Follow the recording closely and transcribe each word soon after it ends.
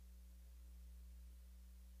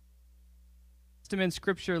Testament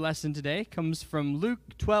scripture lesson today comes from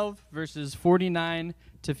Luke 12, verses 49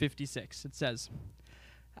 to 56. It says,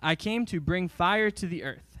 "I came to bring fire to the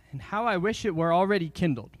earth, and how I wish it were already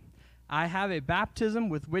kindled. I have a baptism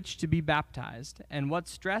with which to be baptized, and what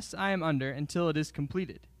stress I am under until it is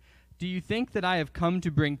completed. Do you think that I have come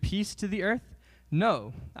to bring peace to the earth?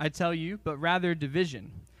 No, I tell you, but rather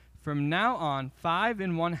division. From now on, 5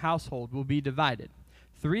 in one household will be divided,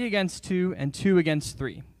 3 against 2, and 2 against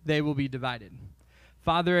 3. They will be divided.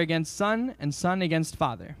 Father against son, and son against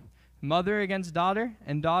father. Mother against daughter,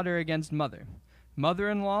 and daughter against mother.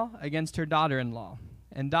 Mother-in-law against her daughter-in-law,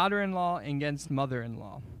 and daughter-in-law against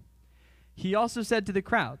mother-in-law." He also said to the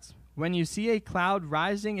crowds, "When you see a cloud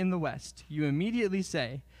rising in the west, you immediately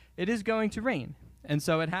say, 'It is going to rain,' and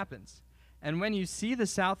so it happens. And when you see the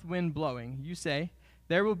south wind blowing, you say,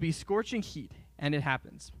 'There will be scorching heat,' and it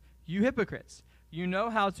happens. You hypocrites! You know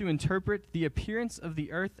how to interpret the appearance of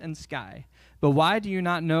the earth and sky, but why do you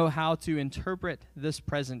not know how to interpret this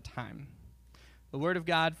present time?" The word of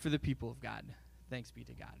God for the people of God. Thanks be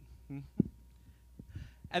to God.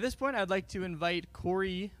 At this point, I'd like to invite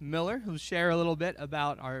Cory Miller, who'll share a little bit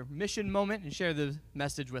about our mission moment and share the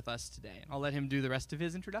message with us today. And I'll let him do the rest of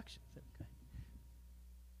his introduction. Okay.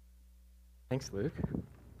 Thanks, Luke.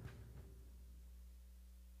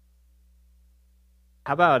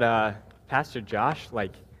 How about Pastor Josh,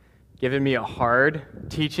 giving me a hard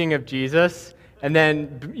teaching of Jesus and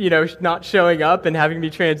then, not showing up and having me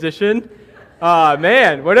transition?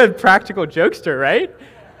 Man, what a practical jokester, right?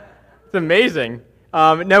 It's amazing.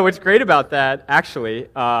 No, what's great about that, actually,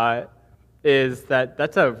 is that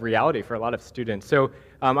that's a reality for a lot of students. So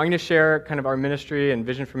I'm going to share kind of our ministry and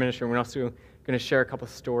vision for ministry, and we're also going to share a couple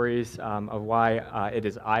stories of why it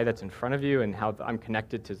is I that's in front of you and how I'm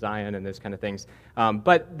connected to Zion and those kind of things.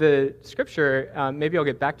 But the scripture, maybe I'll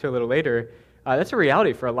get back to a little later, that's a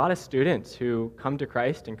reality for a lot of students who come to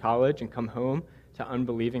Christ in college and come home to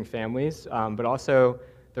unbelieving families, but also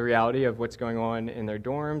the reality of what's going on in their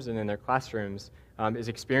dorms and in their classrooms is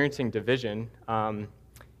experiencing division,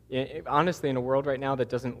 honestly, in a world right now that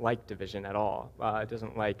doesn't like division at all. It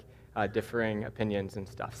doesn't like differing opinions and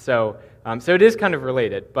stuff. So it is kind of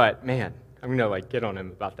related, but man, I'm going to get on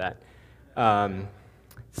him about that.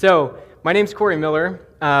 So my name's Cory Miller.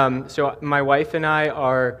 So my wife and I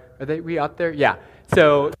are we up there? Yeah.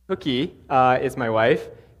 So Cookie is my wife,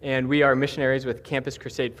 and we are missionaries with Campus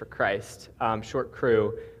Crusade for Christ, short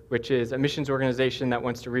CRU, which is a missions organization that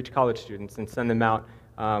wants to reach college students and send them out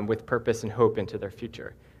with purpose and hope into their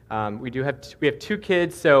future. We have 2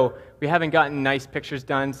 kids, so we haven't gotten nice pictures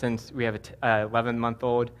done since we have a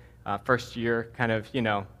 11-month-old. First year, kind of,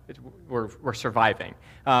 we're surviving.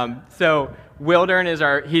 So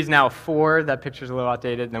Wildern he's now 4. That picture's a little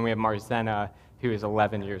outdated. And then we have Marzena, who is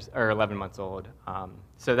 11 months old.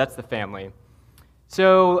 So that's the family.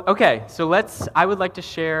 So, okay, I would like to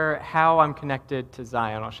share how I'm connected to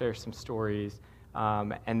Zion. I'll share some stories,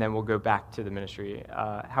 and then we'll go back to the ministry.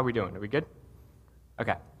 How are we doing? Are we good?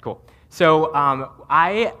 Okay, cool. So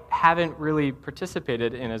I haven't really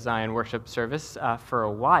participated in a Zion worship service for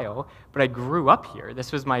a while, but I grew up here.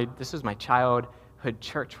 This was my childhood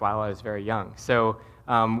church while I was very young. So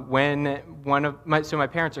my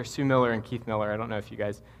parents are Sue Miller and Keith Miller. I don't know if you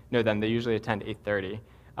guys know them. They usually attend 8:30.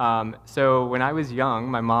 So when I was young,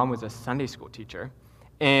 my mom was a Sunday school teacher,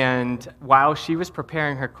 and while she was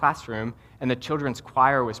preparing her classroom and the children's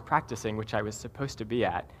choir was practicing, which I was supposed to be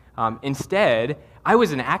at, instead, I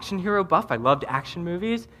was an action hero buff. I loved action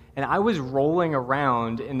movies, and I was rolling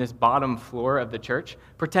around in this bottom floor of the church,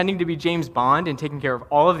 pretending to be James Bond and taking care of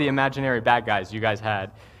all of the imaginary bad guys you guys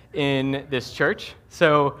had in this church.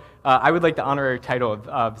 So I would like the honorary title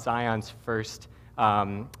of Zion's first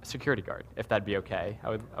security guard, if that'd be okay.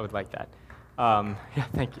 I would like that. Yeah,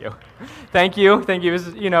 thank you. Thank you.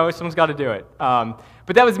 Someone's got to do it.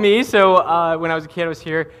 But that was me. So when I was a kid, I was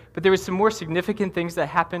here. But there was some more significant things that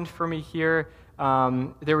happened for me here.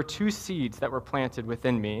 There were 2 seeds that were planted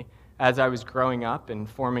within me as I was growing up and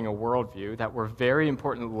forming a worldview that were very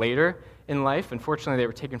important later in life. Unfortunately, they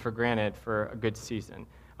were taken for granted for a good season.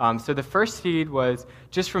 So the first seed was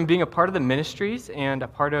just from being a part of the ministries and a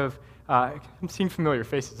part of I'm seeing familiar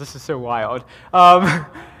faces. This is so wild.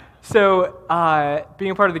 So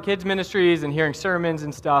being a part of the kids' ministries and hearing sermons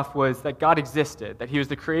and stuff was that God existed, that he was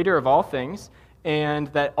the creator of all things, and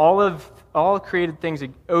that all created things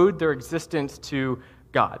owed their existence to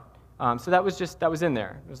God. So that was in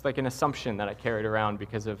there. It was like an assumption that I carried around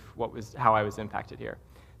because of how I was impacted here.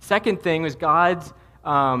 Second thing was God's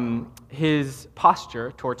his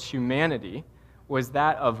posture towards humanity was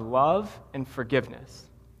that of love and forgiveness.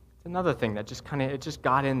 It's another thing that just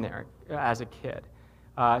got in there as a kid.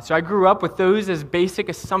 So I grew up with those as basic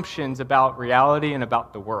assumptions about reality and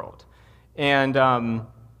about the world. And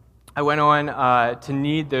I went on to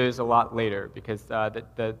need those a lot later because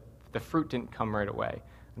the fruit didn't come right away,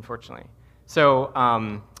 unfortunately. So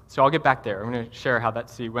I'll get back there. I'm going to share how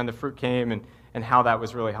when the fruit came and how that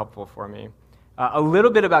was really helpful for me. A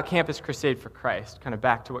little bit about Campus Crusade for Christ, kind of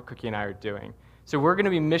back to what Cookie and I are doing. So we're going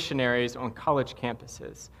to be missionaries on college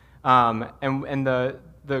campuses. And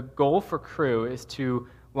the goal for CRU is to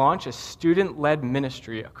launch a student-led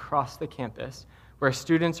ministry across the campus where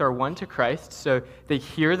students are won to Christ, so they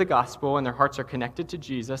hear the gospel and their hearts are connected to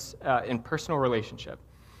Jesus in personal relationship.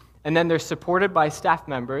 And then they're supported by staff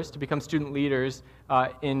members to become student leaders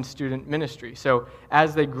in student ministry. So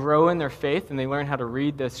as they grow in their faith and they learn how to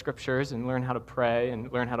read the scriptures and learn how to pray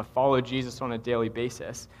and learn how to follow Jesus on a daily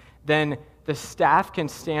basis, then the staff can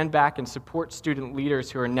stand back and support student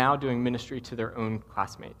leaders who are now doing ministry to their own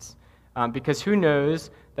classmates. Because who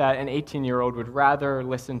knows that an 18-year-old would rather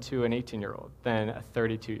listen to an 18-year-old than a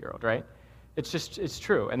 32-year-old, right? It's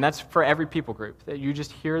true. And that's for every people group, that you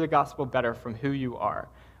just hear the gospel better from who you are.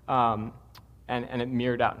 And it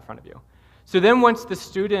mirrored out in front of you. So then once the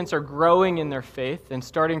students are growing in their faith and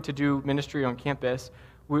starting to do ministry on campus,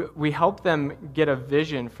 we help them get a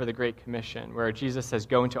vision for the Great Commission, where Jesus says,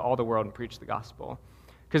 go into all the world and preach the gospel.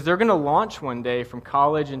 Because they're going to launch one day from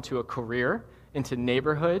college into a career, into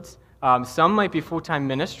neighborhoods. Some might be full-time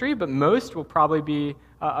ministry, but most will probably be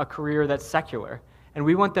a career that's secular. And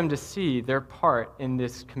we want them to see their part in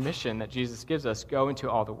this commission that Jesus gives us, go into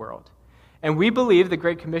all the world. And we believe the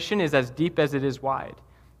Great Commission is as deep as it is wide,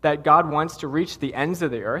 that God wants to reach the ends of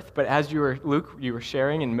the earth, but as Luke, you were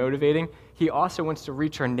sharing and motivating, he also wants to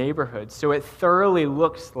reach our neighborhoods. So it thoroughly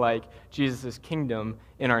looks like Jesus' kingdom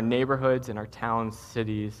in our neighborhoods, in our towns,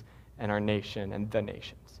 cities, and our nation, and the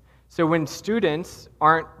nations. So when students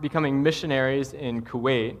aren't becoming missionaries in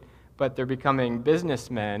Kuwait, but they're becoming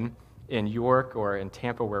businessmen in York or in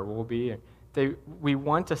Tampa, where we'll be, we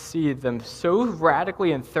want to see them so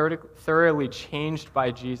radically and thoroughly changed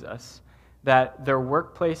by Jesus that their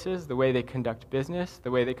workplaces, the way they conduct business,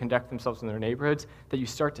 the way they conduct themselves in their neighborhoods, that you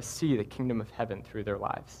start to see the kingdom of heaven through their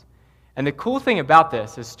lives. And the cool thing about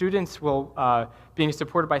this is students will, being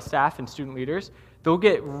supported by staff and student leaders, they'll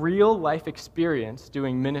get real life experience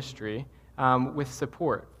doing ministry with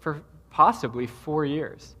support for possibly 4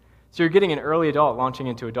 years. So you're getting an early adult launching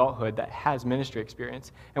into adulthood that has ministry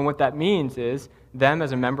experience. And what that means is them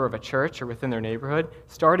as a member of a church or within their neighborhood,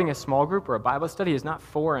 starting a small group or a Bible study is not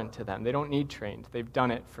foreign to them. They don't need trained. They've done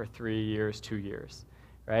it for 3 years, 2 years,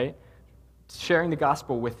 right? Sharing the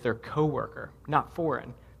gospel with their coworker, not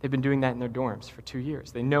foreign. They've been doing that in their dorms for 2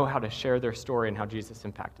 years. They know how to share their story and how Jesus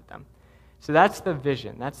impacted them. So that's the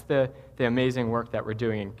vision. That's the amazing work that we're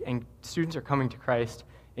doing. And students are coming to Christ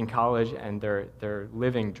in college, and they're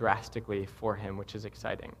living drastically for him, which is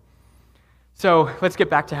exciting. So let's get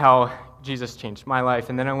back to how Jesus changed my life,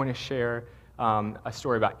 and then I want to share a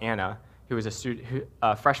story about Anna, who was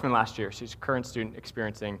a freshman last year. She's a current student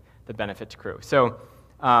experiencing the benefit to CRU. So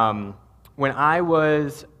when I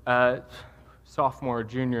was a sophomore,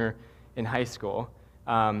 junior in high school,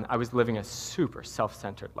 I was living a super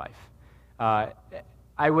self-centered life.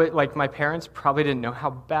 My parents probably didn't know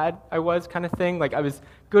how bad I was, kind of thing. Like, I was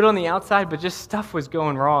good on the outside, but just stuff was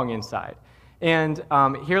going wrong inside. And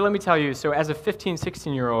here, let me tell you, so as a 15,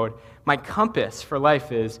 16-year-old, my compass for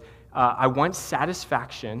life is I want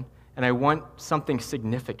satisfaction, and I want something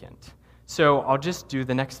significant. So I'll just do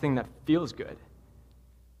the next thing that feels good.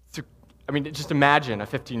 So, just imagine a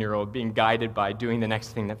 15-year-old being guided by doing the next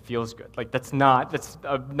thing that feels good. Like, that's not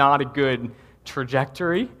a good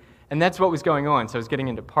trajectory. And that's what was going on. So I was getting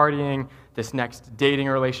into partying. This next dating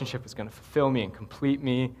relationship was going to fulfill me and complete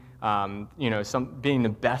me. Being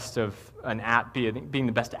the best of being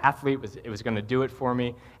the best athlete was going to do it for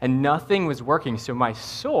me. And nothing was working. So my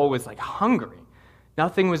soul was like hungry.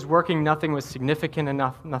 Nothing was working. Nothing was significant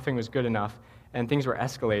enough. Nothing was good enough. And things were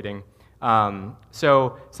escalating.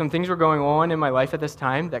 So some things were going on in my life at this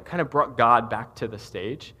time that kind of brought God back to the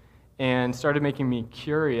stage and started making me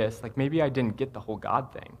curious. Like, maybe I didn't get the whole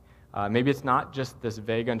God thing. Maybe it's not just this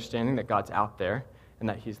vague understanding that God's out there and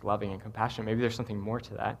that he's loving and compassionate. Maybe there's something more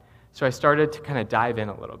to that. So I started to kind of dive in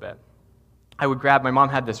a little bit. My mom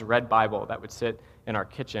had this red Bible that would sit in our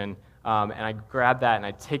kitchen, and I'd grab that and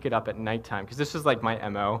I'd take it up at nighttime, because this was like my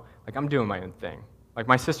MO. Like, I'm doing my own thing. Like,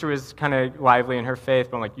 my sister was kind of lively in her faith,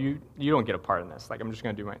 but I'm like, you don't get a part in this. Like, I'm just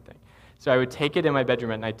going to do my own thing. So I would take it in my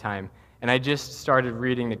bedroom at nighttime, and I just started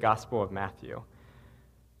reading the Gospel of Matthew.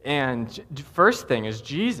 And first thing is,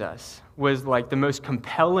 Jesus was like the most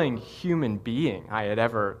compelling human being I had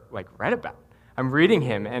ever read about. I'm reading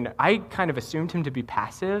him, and I kind of assumed him to be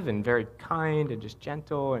passive and very kind and just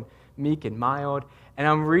gentle and meek and mild. And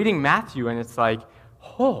I'm reading Matthew, and it's like,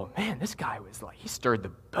 oh, man, this guy was like, he stirred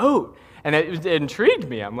the boat. And it intrigued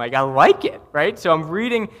me. I'm like, I like it, right? So I'm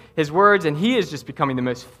reading his words, and he is just becoming the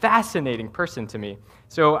most fascinating person to me.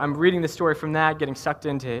 So I'm reading the story from that, getting sucked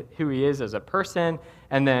into who he is as a person,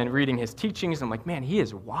 and then reading his teachings. I'm like, man, he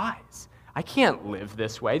is wise. I can't live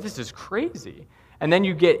this way. This is crazy. And then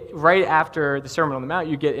you get, right after the Sermon on the Mount,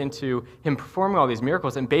 you get into him performing all these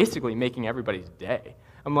miracles and basically making everybody's day.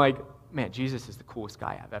 I'm like, man, Jesus is the coolest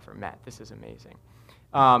guy I've ever met. This is amazing.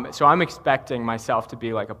 So I'm expecting myself to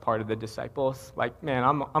be like a part of the disciples. Like, man,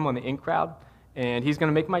 I'm on the in crowd, and he's going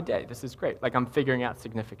to make my day. This is great. Like, I'm figuring out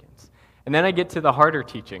significance. And then I get to the harder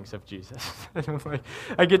teachings of Jesus.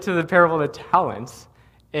 I get to the parable of the talents,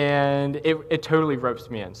 and it totally ropes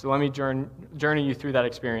me in. So let me journey you through that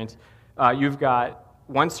experience. You've got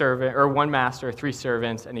one servant, or one master, 3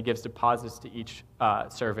 servants, and he gives deposits to each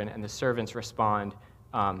servant, and the servants respond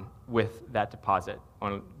with that deposit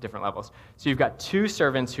on different levels. So you've got 2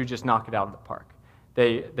 servants who just knock it out of the park.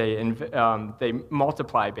 They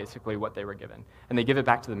multiply basically what they were given, and they give it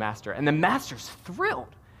back to the master. And the master's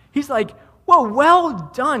thrilled. He's like, whoa,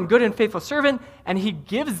 well done, good and faithful servant. And he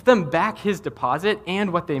gives them back his deposit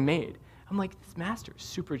and what they made. I'm like, this master is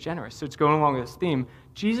super generous. So it's going along with this theme.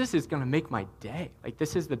 Jesus is going to make my day. Like,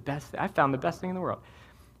 this is the best. I found the best thing in the world.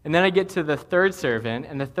 And then I get to the 3rd servant,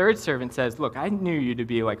 and the 3rd servant says, look, I knew you to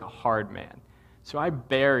be like a hard man. So I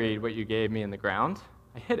buried what you gave me in the ground.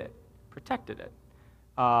 I hid it, protected it.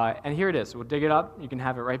 And here it is. We'll dig it up. You can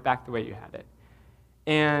have it right back the way you had it.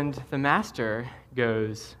 And the master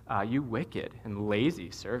goes, you wicked and lazy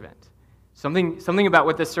servant. Something about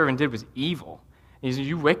what this servant did was evil. He says,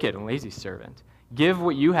 you wicked and lazy servant. Give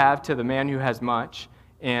what you have to the man who has much,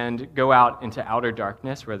 and go out into outer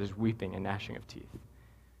darkness where there's weeping and gnashing of teeth.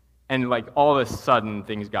 And like all of a sudden,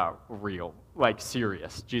 things got real, like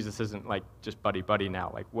serious. Jesus isn't like just buddy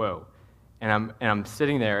now, like whoa. And I'm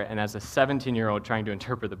sitting there, and as a 17-year-old trying to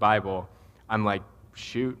interpret the Bible, I'm like,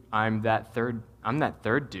 shoot, I'm that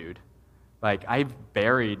third dude. Like, I've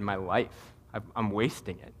buried my life. I'm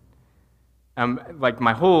wasting it. Like,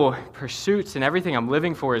 my whole pursuits and everything I'm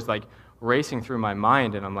living for is like racing through my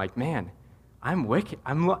mind, and I'm like, man, I'm wicked.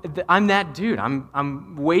 I'm that dude.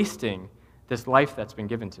 I'm wasting this life that's been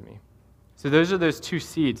given to me. So those are those 2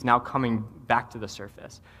 seeds now coming back to the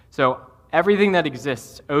surface. So everything that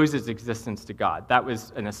exists owes its existence to God. That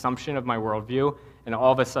was an assumption of my worldview, and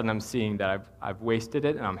all of a sudden I'm seeing that I've wasted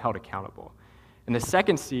it and I'm held accountable. And the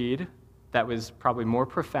second seed that was probably more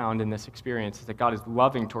profound in this experience is that God is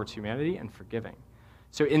loving towards humanity and forgiving.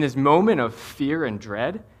 So in this moment of fear and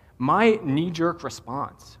dread, my knee-jerk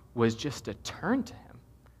response was just to turn to him.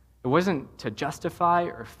 It wasn't to justify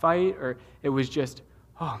or fight, or it was just,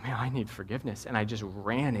 oh man, I need forgiveness, and I just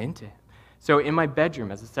ran into him. So in my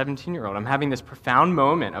bedroom as a 17-year-old, I'm having this profound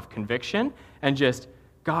moment of conviction and just,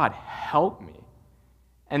 God, help me.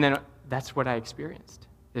 And then that's what I experienced,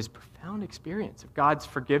 this profound experience of God's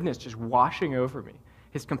forgiveness just washing over me,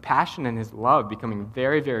 his compassion and his love becoming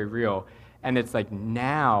very, very real. And it's like,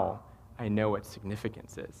 now I know what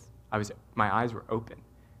significance is. My eyes were open.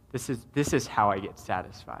 This is how I get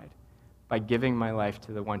satisfied, by giving my life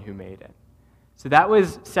to the one who made it. So that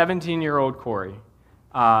was 17-year-old Cory.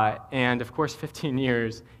 And of course, 15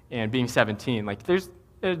 years and being 17, like there's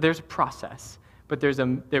a process, but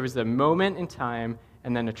there was a moment in time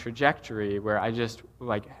and then a trajectory where I just,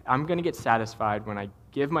 like, I'm going to get satisfied when I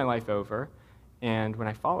give my life over and when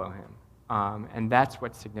I follow him. And that's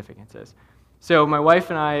what significance is. So my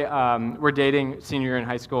wife and I were dating senior year in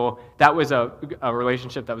high school. That was a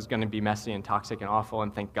relationship that was going to be messy and toxic and awful,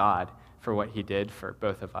 and thank God for what he did for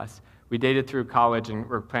both of us. We dated through college, and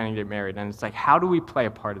we're planning to get married. And it's like, how do we play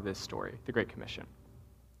a part of this story, the Great Commission?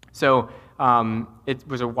 So it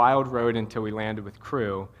was a wild road until we landed with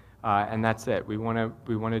CRU, and that's it. We want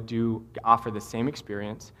to offer the same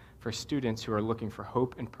experience for students who are looking for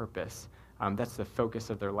hope and purpose. That's the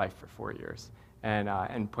focus of their life for 4 years,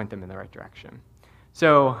 and point them in the right direction.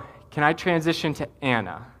 So can I transition to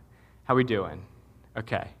Anna? How we doing?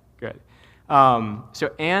 Okay, good.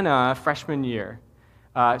 So Anna, freshman year.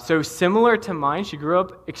 So similar to mine, she grew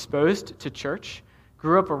up exposed to church,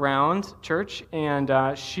 grew up around church,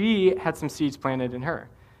 and she had some seeds planted in her.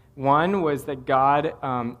 One was that God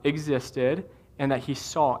existed and that he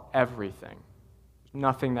saw everything.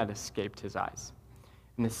 Nothing that escaped his eyes.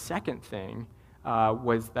 And the second thing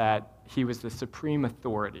was that he was the supreme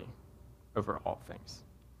authority over all things.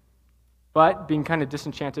 But being kind of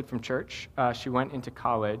disenchanted from church, she went into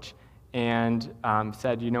college and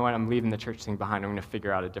said, you know what, I'm leaving the church thing behind. I'm going to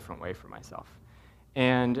figure out a different way for myself.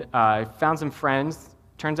 and found some friends.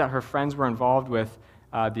 Turns out her friends were involved with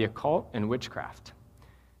the occult and witchcraft.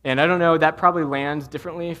 And I don't know, that probably lands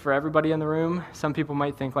differently for everybody in the room. Some people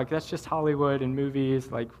might think, like, that's just Hollywood and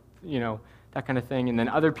movies, like, that kind of thing. And then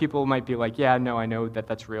other people might be like, yeah, no, I know that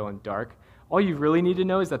that's real and dark. All you really need to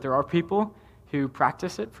know is that there are people who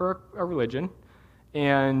practice it for a religion,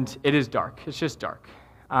 and it is dark. It's just dark.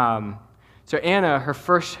 So Anna, her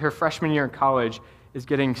freshman year in college, is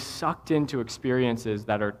getting sucked into experiences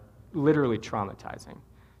that are literally traumatizing.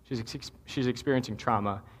 She's experiencing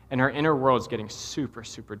trauma, and her inner world is getting super,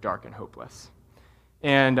 super dark and hopeless.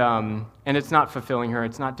 And it's not fulfilling her.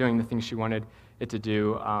 It's not doing the things she wanted it to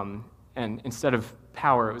do. And instead of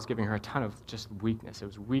power, it was giving her a ton of just weakness. It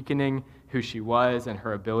was weakening who she was and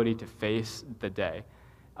her ability to face the day.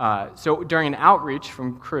 So during an outreach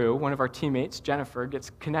from CRU, one of our teammates, Jennifer,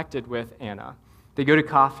 gets connected with Anna. They go to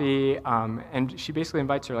coffee, and she basically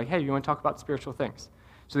invites her, like, hey, you want to talk about spiritual things?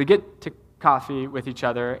 So they get to coffee with each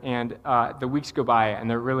other, and the weeks go by,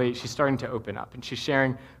 and she's starting to open up, and she's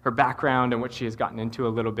sharing her background and what she has gotten into a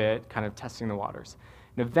little bit, kind of testing the waters.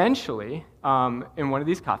 And eventually, in one of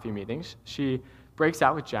these coffee meetings, she breaks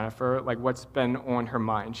out with Jennifer, like, what's been on her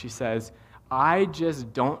mind. She says, I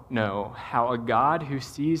just don't know how a God who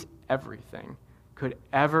sees everything could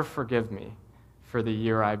ever forgive me for the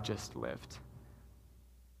year I've just lived.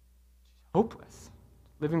 Hopeless,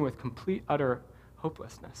 living with complete, utter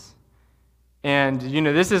hopelessness. And,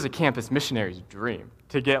 this is a campus missionary's dream,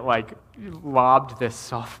 to get, like, lobbed this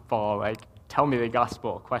softball, like, tell me the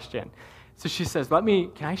gospel question. So she says,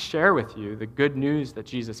 can I share with you the good news that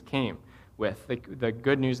Jesus came with, the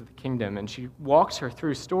good news of the kingdom? And she walks her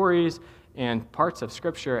through stories and parts of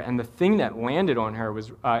Scripture, and the thing that landed on her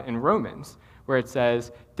was in Romans, where it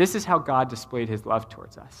says, this is how God displayed his love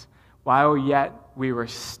towards us. While yet we were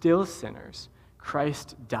still sinners,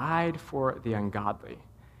 Christ died for the ungodly.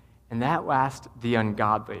 And that last, the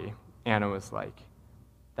ungodly, Anna was like,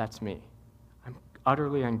 that's me. I'm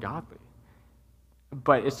utterly ungodly.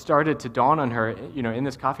 But it started to dawn on her, in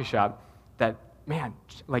this coffee shop, that, man,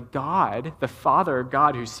 like God, the Father,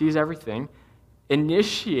 God who sees everything,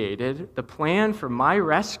 initiated the plan for my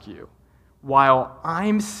rescue while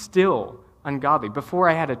I'm still ungodly, before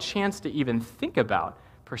I had a chance to even think about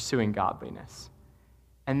pursuing godliness.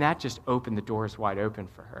 And that just opened the doors wide open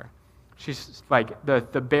for her. She's like,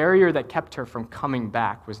 the barrier that kept her from coming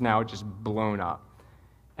back was now just blown up.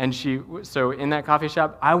 And so in that coffee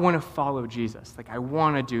shop, I want to follow Jesus. Like, I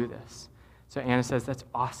want to do this. So Anna says, that's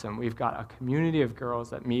awesome. We've got a community of girls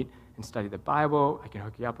that meet and study the Bible. I can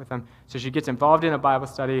hook you up with them. So she gets involved in a Bible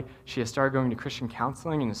study. She has started going to Christian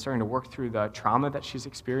counseling and is starting to work through the trauma that she's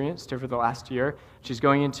experienced over the last year. She's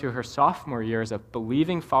going into her sophomore year as a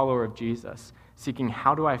believing follower of Jesus, seeking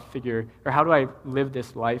how do I live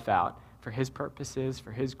this life out for his purposes,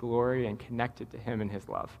 for his glory, and connected to him and his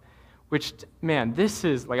love. Which, man, this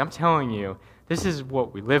is, like, I'm telling you, this is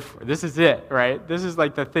what we live for. This is it, right? This is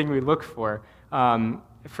like the thing we look for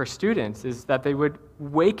students, is that they would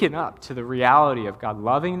waken up to the reality of God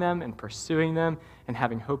loving them and pursuing them and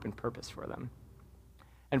having hope and purpose for them.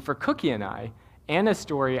 And for Cookie and I, Anna's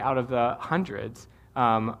story out of the hundreds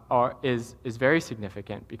is very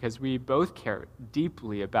significant, because we both care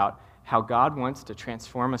deeply about how God wants to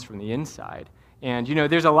transform us from the inside. And,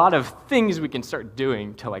 there's a lot of things we can start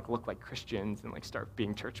doing to, like, look like Christians and, like, start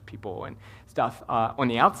being church people and stuff on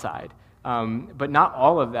the outside. But not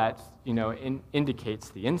all of that, indicates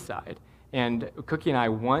the inside. And Cookie and I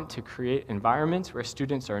want to create environments where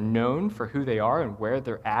students are known for who they are and where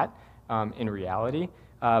they're at in reality,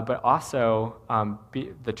 but also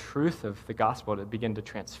the truth of the gospel to begin to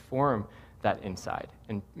transform that inside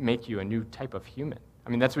and make you a new type of human. I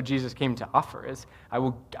mean, that's what Jesus came to offer, is I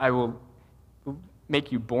will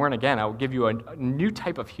make you born again. I will give you a new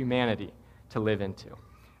type of humanity to live into.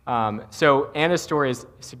 So Anna's story is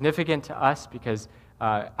significant to us because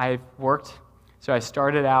I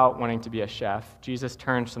started out wanting to be a chef. Jesus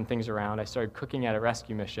turned some things around. I started cooking at a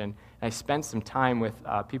rescue mission, and I spent some time with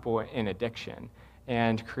people in addiction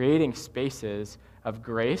and creating spaces of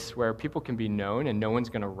grace where people can be known and no one's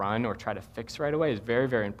going to run or try to fix right away is very,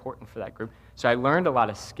 very important for that group. So I learned a lot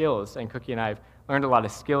of skills, and Cookie and I have learned a lot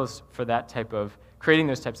of skills for that type of, creating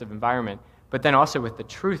those types of environment, but then also with the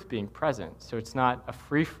truth being present. So it's not a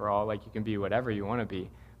free-for-all, like you can be whatever you want to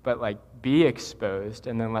be, but like be exposed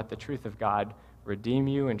and then let the truth of God redeem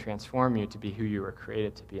you and transform you to be who you were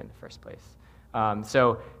created to be in the first place.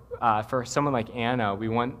 For someone like Anna, we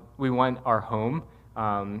want our home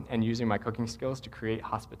and using my cooking skills to create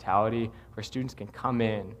hospitality where students can come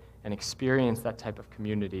in and experience that type of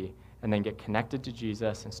community and then get connected to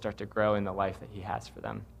Jesus and start to grow in the life that he has for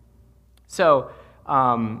them. So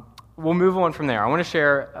we'll move on from there. I want to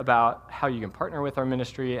share about how you can partner with our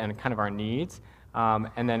ministry and kind of our needs,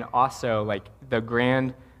 and then also like the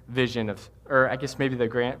grand vision of, or I guess maybe the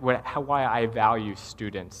grand, why I value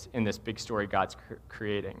students in this big story God's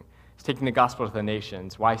creating. It's taking the gospel to the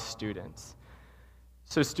nations. Why students?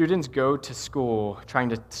 So students go to school trying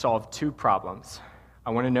to solve two problems. I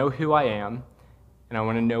want to know who I am, and I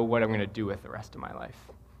want to know what I'm going to do with the rest of my life.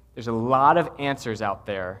 There's a lot of answers out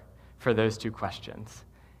there for those two questions.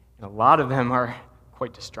 And a lot of them are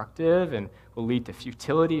quite destructive and will lead to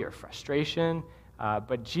futility or frustration.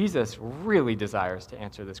 But Jesus really desires to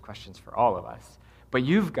answer those questions for all of us. But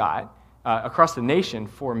you've got, across the nation,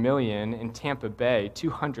 4 million, in Tampa Bay,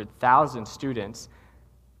 200,000 students,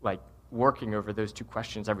 like, working over those two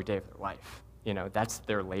questions every day of their life. That's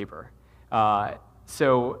their labor.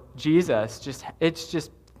 So Jesus, it's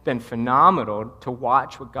just been phenomenal to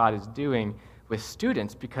watch what God is doing with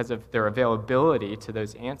students because of their availability to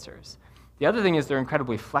those answers. The other thing is they're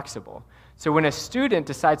incredibly flexible. So when a student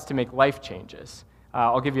decides to make life changes,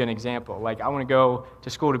 I'll give you an example. Like, I want to go to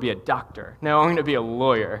school to be a doctor. No, I'm going to be a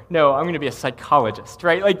lawyer. No, I'm going to be a psychologist,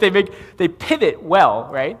 right? Like, they pivot well,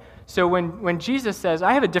 right? So when Jesus says,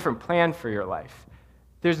 I have a different plan for your life,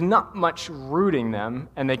 there's not much rooting them,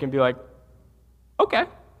 and they can be like, okay,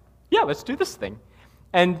 yeah, let's do this thing.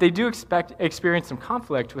 And they do experience some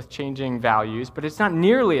conflict with changing values, but it's not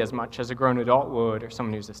nearly as much as a grown adult would or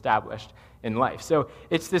someone who's established in life. So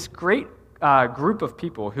it's this great group of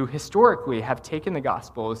people who historically have taken the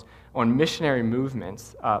Gospels on missionary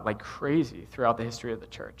movements like crazy throughout the history of the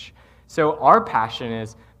church. So our passion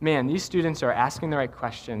is, man, these students are asking the right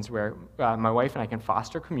questions where my wife and I can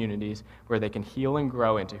foster communities where they can heal and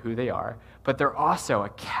grow into who they are, but they're also a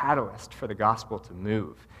catalyst for the gospel to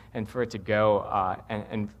move and for it to go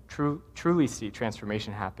and truly see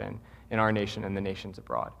transformation happen in our nation and the nations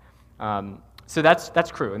abroad. So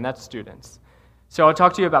that's CRU, and that's students. So I'll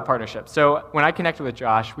talk to you about partnerships. So when I connected with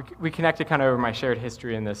Josh, we connected kind of over my shared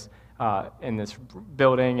history in this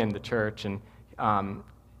building and the church, and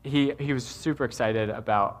he was super excited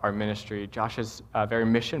about our ministry. Josh is very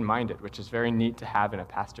mission-minded, which is very neat to have in a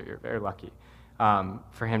pastor. You're very lucky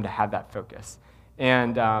for him to have that focus.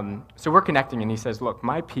 And so we're connecting, and he says, look,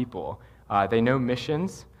 my people, they know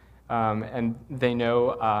missions, and they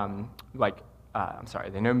know,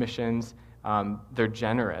 they know missions, they're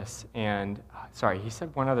generous, and, he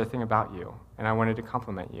said one other thing about you, and I wanted to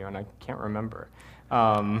compliment you, and I can't remember.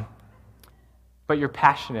 But you're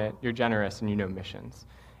passionate, you're generous, and you know missions.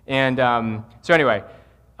 And so anyway,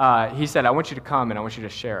 he said, I want you to come and I want you to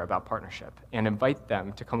share about partnership and invite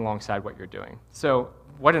them to come alongside what you're doing. So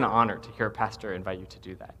what an honor to hear a pastor invite you to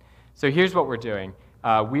do that. So here's what we're doing.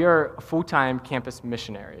 We are full-time campus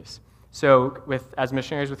missionaries. So as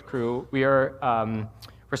missionaries with CRU, we are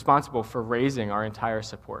responsible for raising our entire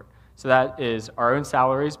support. So that is our own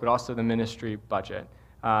salaries, but also the ministry budget.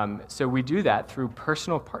 So we do that through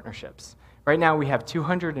personal partnerships. Right now we have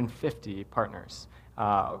 250 partners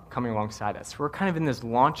coming alongside us. We're kind of in this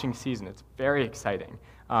launching season. It's very exciting.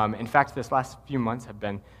 In fact, this last few months have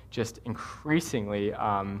been just increasingly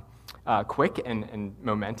quick and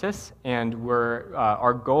momentous, and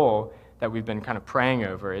our goal that we've been kind of praying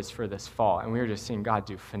over is for this fall, and we're just seeing God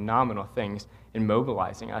do phenomenal things in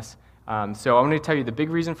mobilizing us. So I'm going to tell you the big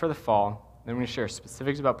reason for the fall, then I'm going to share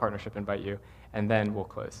specifics about partnership, invite you, and then we'll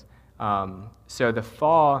close. So the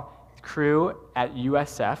fall, CRU at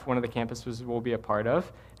USF, one of the campuses we'll be a part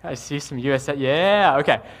of. I see some USF, yeah,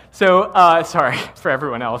 okay. So, sorry for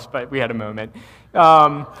everyone else, but we had a moment.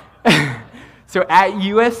 So at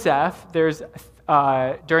USF, there's,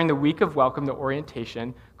 during the week of welcome, the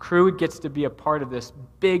orientation, CRU gets to be a part of this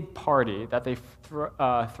big party that they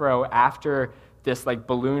throw after this like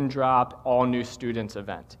balloon drop, all new students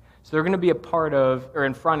event. So they're going to be a part of, or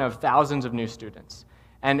in front of thousands of new students.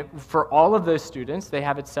 And for all of those students, they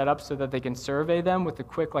have it set up so that they can survey them with a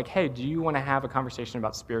quick, like, hey, do you want to have a conversation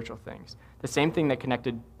about spiritual things? The same thing that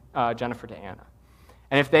connected Jennifer to Anna.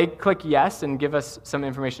 And if they click yes and give us some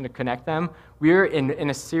information to connect them, we're in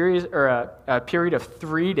a series, or a period of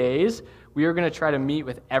 3 days, we are going to try to meet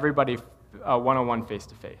with everybody one-on-one,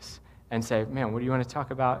 face-to-face, and say, man, what do you want to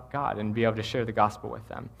talk about God? And be able to share the gospel with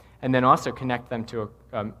them. And then also connect them to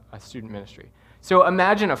a student ministry. So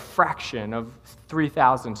imagine a fraction of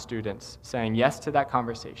 3,000 students saying yes to that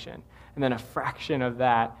conversation, and then a fraction of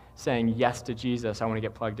that saying yes to Jesus, I want to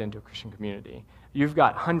get plugged into a Christian community. You've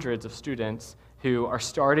got hundreds of students who are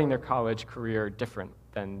starting their college career different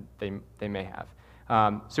than they may have.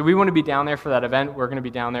 So we want to be down there for that event. We're going to be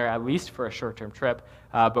down there at least for a short-term trip.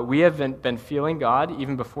 But we have been feeling God,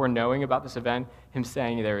 even before knowing about this event, him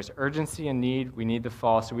saying there is urgency and need. We need the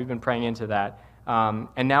fall. So we've been praying into that.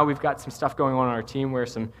 And now we've got some stuff going on our team where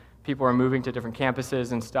some people are moving to different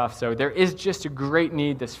campuses and stuff. So there is just a great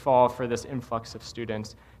need this fall for this influx of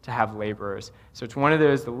students to have laborers. So it's one of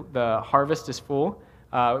those, the harvest is full.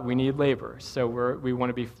 We need laborers. So we want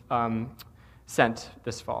to be sent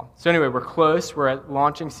this fall. So anyway, we're close. We're at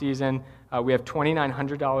launching season. We have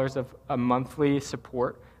 $2,900 of a monthly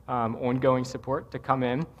support, ongoing support to come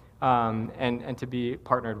in and to be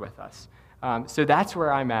partnered with us. So that's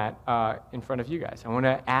where I'm at in front of you guys. I want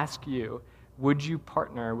to ask you, would you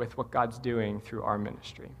partner with what God's doing through our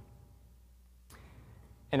ministry?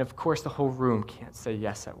 And of course, the whole room can't say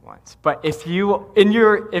yes at once. But if you're in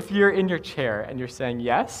your chair and you're saying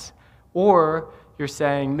yes, or you're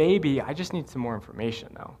saying maybe, I just need some more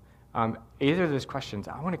information though. Either of those questions,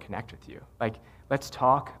 I want to connect with you. Like, let's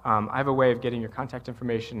talk. I have a way of getting your contact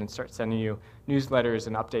information and start sending you newsletters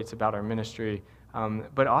and updates about our ministry.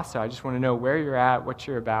 But also, I just want to know where you're at, what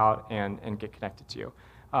you're about, and get connected to you.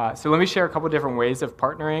 So let me share a couple different ways of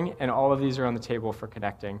partnering, and all of these are on the table for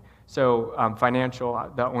connecting. So financial,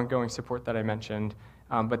 the ongoing support that I mentioned,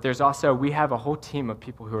 but there's also, we have a whole team of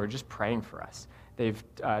people who are just praying for us. They've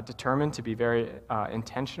determined to be very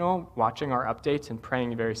intentional, watching our updates and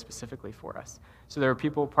praying very specifically for us. So there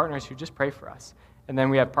are partners who just pray for us. And then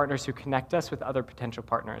we have partners who connect us with other potential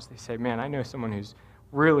partners. They say, man, I know someone who's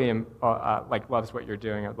really loves what you're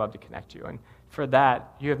doing. I'd love to connect you. And for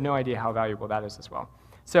that, you have no idea how valuable that is as well.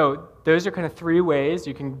 So those are kind of three ways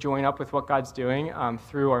you can join up with what God's doing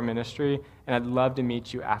through our ministry, and I'd love to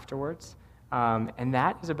meet you afterwards. And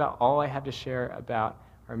that is about all I have to share about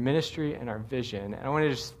our ministry and our vision. And I want to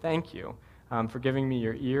just thank you for giving me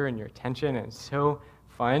your ear and your attention. And it's so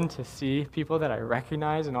fun to see people that I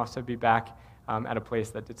recognize and also be back at a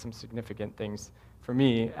place that did some significant things for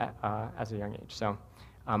me as a young age. So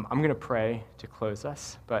I'm going to pray to close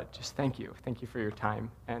us, but just thank you. Thank you for your time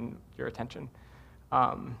and your attention.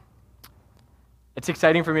 It's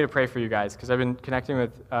exciting for me to pray for you guys because I've been connecting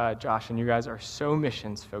with Josh, and you guys are so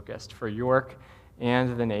missions focused for York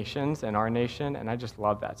and the nations and our nation, and I just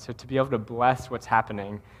love that. So to be able to bless what's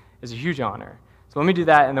happening is a huge honor. So let me do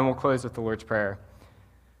that, and then we'll close with the Lord's Prayer.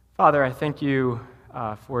 Father, I thank you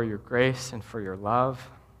for your grace and for your love.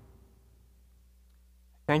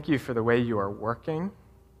 Thank you for the way you are working.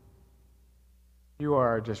 You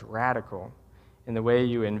are just radical in the way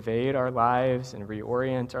you invade our lives and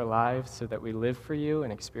reorient our lives so that we live for you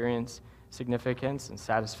and experience significance and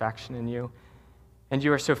satisfaction in you. And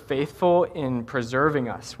you are so faithful in preserving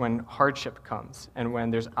us when hardship comes and when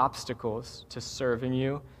there's obstacles to serving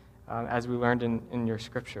you, as we learned in your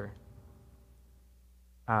scripture.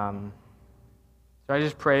 So I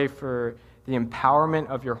just pray for the empowerment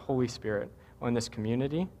of your Holy Spirit on this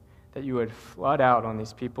community, that you would flood out on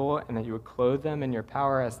these people and that you would clothe them in your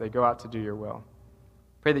power as they go out to do your will.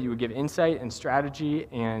 Pray that you would give insight and strategy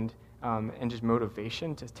and just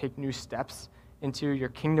motivation to take new steps into your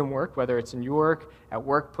kingdom work, whether it's in York, at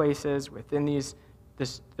workplaces, within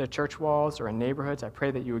the church walls, or in neighborhoods. I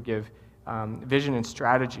pray that you would give vision and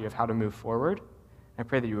strategy of how to move forward. I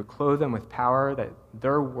pray that you would clothe them with power, that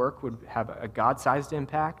their work would have a God-sized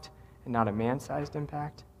impact and not a man-sized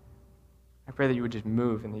impact. I pray that you would just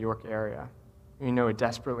move in the York area. We know it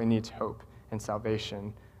desperately needs hope and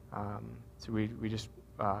salvation, so we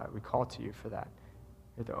call to you for that.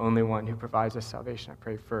 You're the only one who provides us salvation. I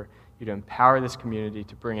pray for you to empower this community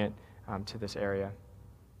to bring it to this area.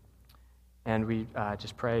 And we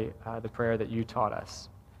just pray the prayer that you taught us.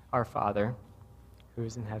 Our Father, who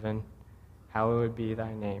is in heaven, hallowed be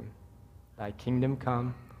thy name. Thy kingdom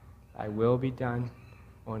come, thy will be done,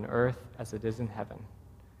 on earth as it is in heaven.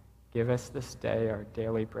 Give us this day our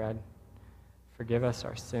daily bread. Forgive us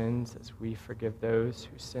our sins as we forgive those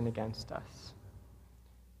who sin against us.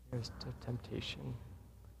 Lead us to temptation,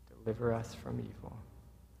 deliver us from evil.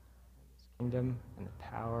 This kingdom and the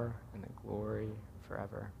power and the glory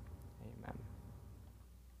forever. Amen.